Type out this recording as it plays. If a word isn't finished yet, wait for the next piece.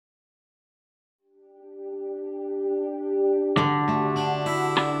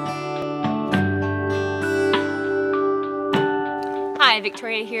Hi,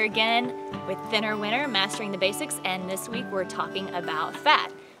 Victoria here again with Thinner Winner, Mastering the Basics, and this week we're talking about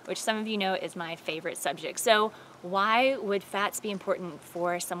fat, which some of you know is my favorite subject. So why would fats be important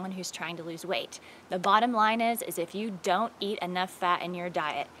for someone who's trying to lose weight? The bottom line is if you don't eat enough fat in your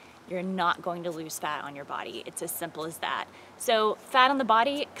diet, you're not going to lose fat on your body. It's as simple as that. So fat on the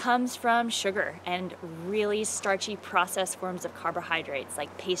body comes from sugar and really starchy processed forms of carbohydrates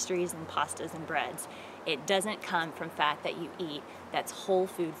like pastries and pastas and breads. It doesn't come from fat that you eat. That's whole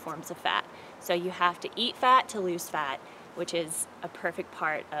food forms of fat. So you have to eat fat to lose fat, which is a perfect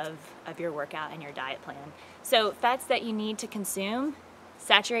part of your workout and your diet plan. So fats that you need to consume: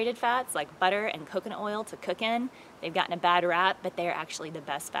 saturated fats like butter and coconut oil to cook in. They've gotten a bad rap, but they are actually the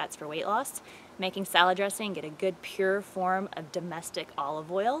best fats for weight loss. Making salad dressing, get a good pure form of domestic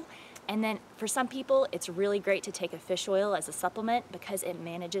olive oil. And then for some people, it's really great to take a fish oil as a supplement because it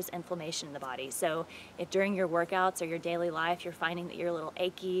manages inflammation in the body. So if during your workouts or your daily life you're finding that you're a little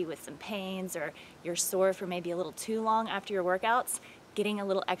achy with some pains, or you're sore for maybe a little too long after your workouts, getting a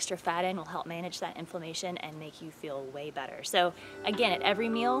little extra fat in will help manage that inflammation and make you feel way better. So again, at every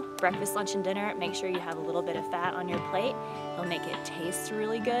meal, breakfast, lunch, and dinner, make sure you have a little bit of fat on your plate. It'll make it taste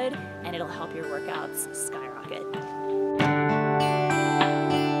really good and it'll help your workouts skyrocket.